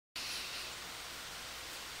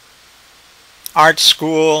Art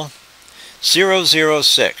School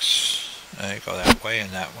 006. I go that way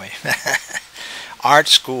and that way. Art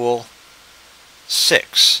School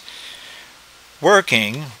 6.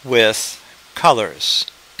 Working with colors.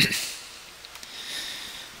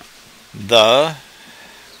 The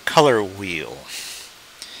color wheel.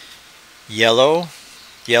 Yellow,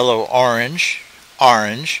 yellow orange,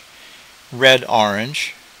 orange, red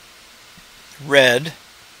orange, red,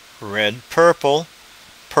 red purple,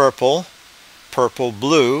 purple, purple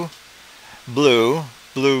blue, blue,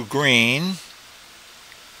 blue green,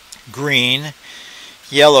 green,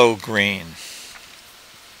 yellow green.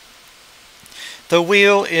 The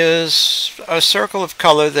wheel is a circle of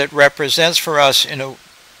color that represents for us in a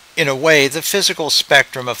way the physical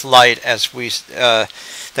spectrum of light as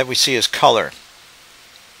that we see as color.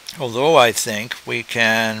 Although I think we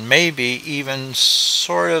can maybe even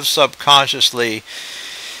sort of subconsciously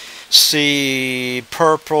see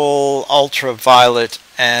purple, ultraviolet,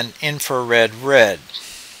 and infrared red.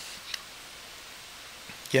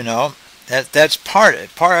 You know, that's part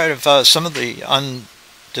of some of the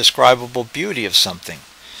undescribable beauty of something.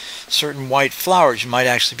 Certain white flowers, you might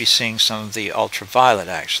actually be seeing some of the ultraviolet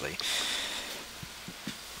actually.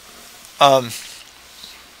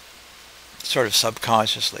 Sort of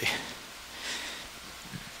subconsciously.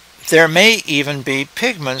 There may even be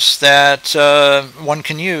pigments that one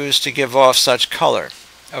can use to give off such color.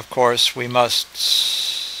 Of course,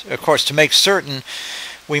 to make certain,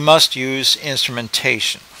 we must use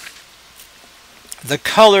instrumentation. The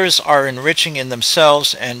colors are enriching in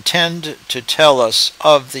themselves and tend to tell us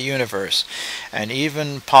of the universe and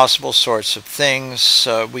even possible sorts of things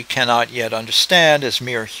we cannot yet understand as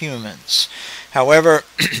mere humans. However,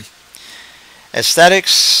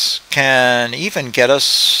 aesthetics can even get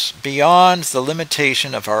us beyond the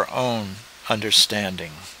limitation of our own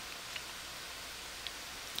understanding.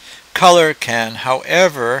 Color can,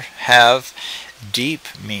 however, have deep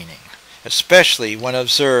meaning, especially when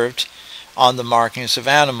observed on the markings of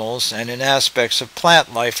animals and in aspects of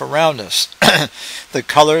plant life around us. The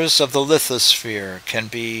colors of the lithosphere can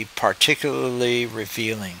be particularly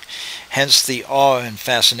revealing, hence the awe and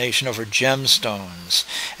fascination over gemstones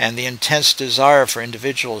and the intense desire for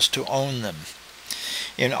individuals to own them.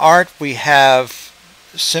 In art, we have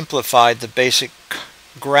simplified the basic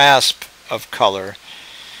grasp of color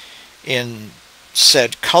in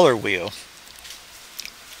said color wheel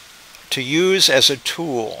to use as a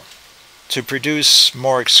tool to produce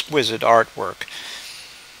more exquisite artwork.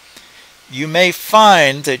 You may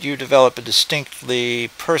find that you develop a distinctly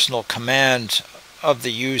personal command of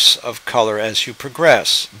the use of color as you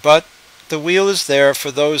progress, but the wheel is there for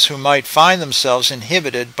those who might find themselves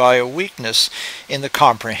inhibited by a weakness in the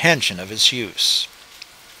comprehension of its use.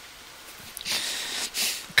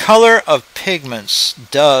 Color of pigments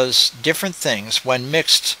does different things when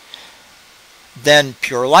mixed than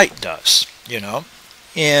pure light does, you know.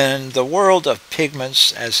 In the world of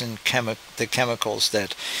pigments, as in the chemicals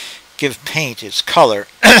that give paint its color,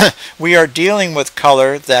 we are dealing with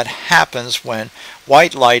color that happens when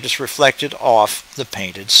white light is reflected off the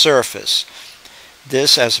painted surface.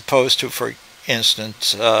 This as opposed to, for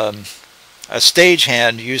instance, a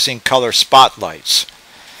stagehand using color spotlights,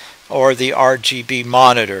 or the RGB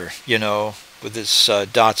monitor, you know, with its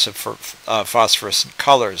dots of phosphorescent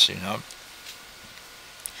colors, you know.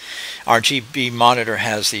 RGB monitor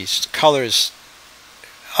has these colors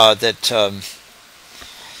that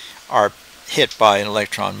are hit by an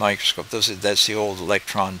electron microscope. That's the old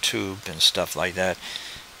electron tube and stuff like that.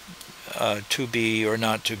 2B or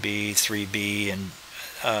not 2B, 3B, and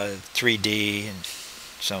 3D, and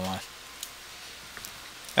so on.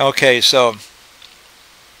 Okay, so,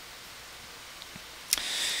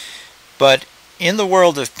 but in the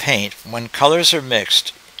world of paint, when colors are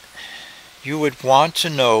mixed, you would want to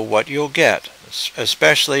know what you'll get,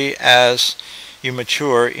 especially as you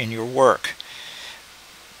mature in your work.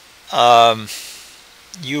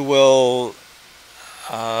 You will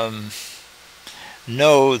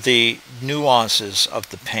know the nuances of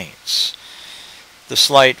the paints, the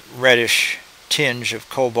slight reddish tinge of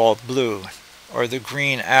cobalt blue, or the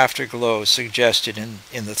green afterglow suggested in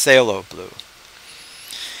the phthalo blue.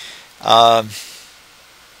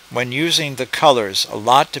 When using the colors, a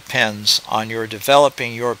lot depends on your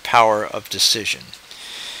developing your power of decision.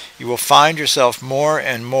 You will find yourself more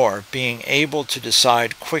and more being able to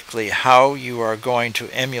decide quickly how you are going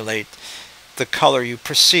to emulate the color you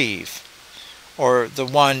perceive, or the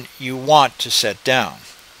one you want to set down.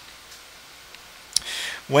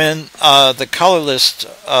 When the color list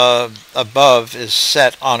above is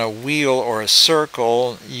set on a wheel or a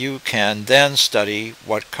circle, you can then study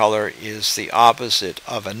what color is the opposite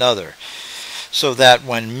of another. so that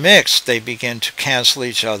when mixed they begin to cancel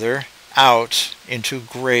each other out into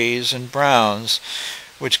grays and browns,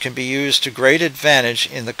 which can be used to great advantage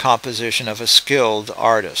in the composition of a skilled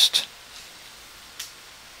artist.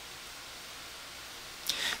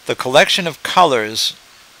 The collection of colors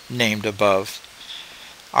named above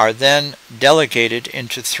are then delegated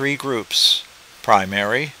into three groups: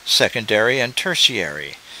 primary, secondary, and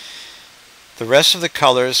tertiary. The rest of the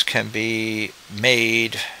colors can be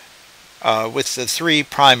made with the three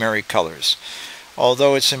primary colors,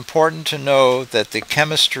 although it's important to know that the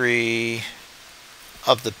chemistry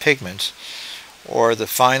of the pigment, or the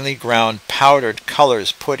finely ground powdered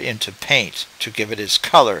colors put into paint to give it its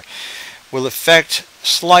color, will affect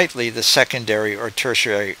slightly the secondary or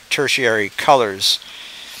tertiary colors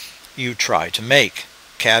you try to make.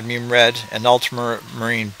 Cadmium red and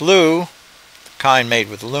ultramarine blue, the kind made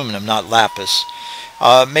with aluminum, not lapis,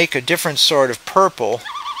 make a different sort of purple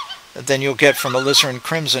than you'll get from alizarin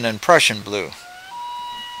crimson and Prussian blue.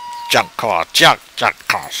 Junk cost.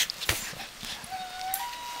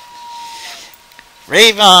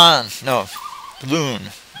 Ravon! No,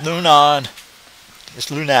 Lunon. It's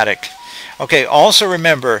lunatic. Okay, also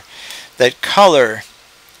remember that a color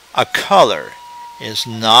is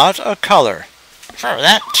not a color. Sure,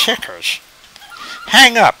 that tickers.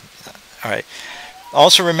 Hang up. All right.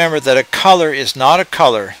 Also remember that a color is not a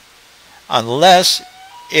color unless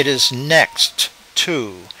it is next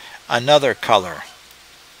to another color.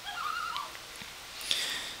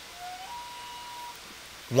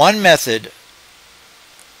 One method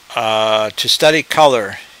to study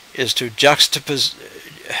color is to juxtapose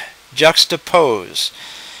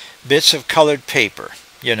bits of colored paper,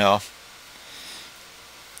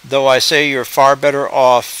 though I say you're far better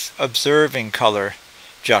off observing color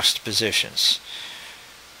juxtapositions.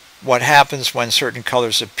 What happens when certain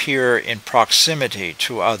colors appear in proximity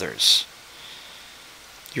to others.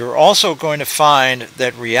 You're also going to find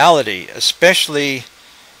that reality, especially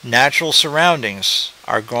natural surroundings,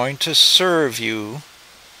 are going to serve you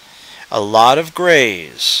a lot of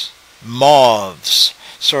grays, mauves,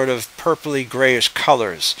 sort of purpley grayish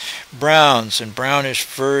colors, browns and brownish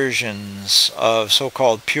versions of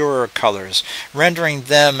so-called purer colors, rendering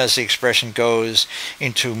them, as the expression goes,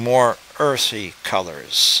 into more earthy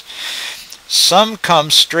colors. Some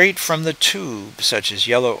come straight from the tube, such as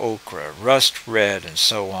yellow ochre, rust red, and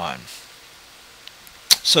so on.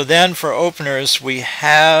 So then for openers we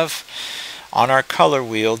have on our color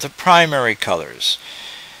wheel the primary colors.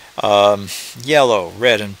 Yellow,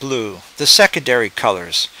 red, and blue. The secondary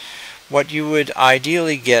colors, what you would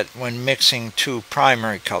ideally get when mixing two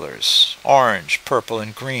primary colors, orange, purple,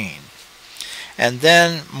 and green. And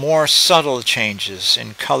then more subtle changes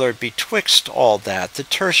in color betwixt all that, the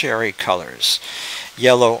tertiary colors,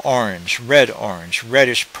 yellow-orange, red-orange,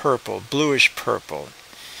 reddish-purple, bluish-purple,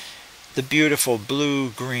 the beautiful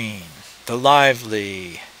blue-green, the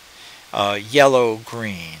lively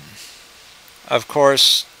yellow-green. Of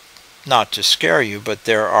course, not to scare you, but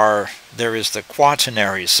there is the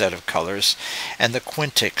quaternary set of colors and the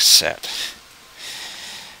quintic set.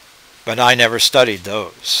 But I never studied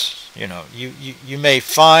those. You may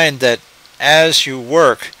find that as you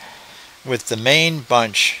work with the main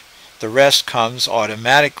bunch, the rest comes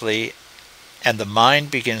automatically, and the mind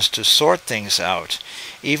begins to sort things out,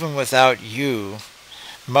 even without you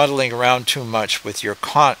muddling around too much with your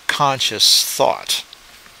conscious thought.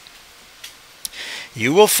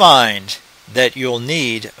 You will find that you'll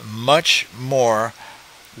need much more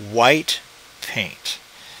white paint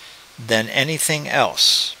than anything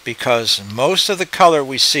else, because most of the color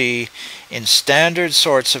we see in standard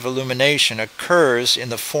sorts of illumination occurs in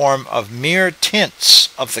the form of mere tints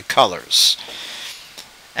of the colors.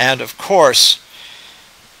 And of course,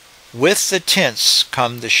 with the tints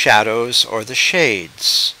come the shadows or the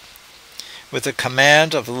shades. With the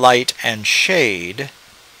command of light and shade,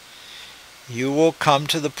 you will come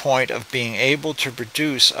to the point of being able to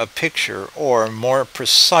produce a picture, or more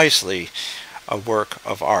precisely, a work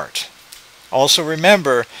of art. Also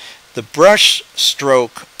remember, the brush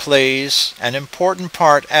stroke plays an important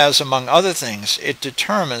part as, among other things, it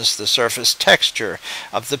determines the surface texture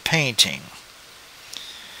of the painting.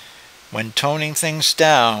 When toning things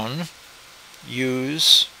down,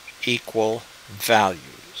 use equal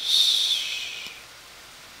values.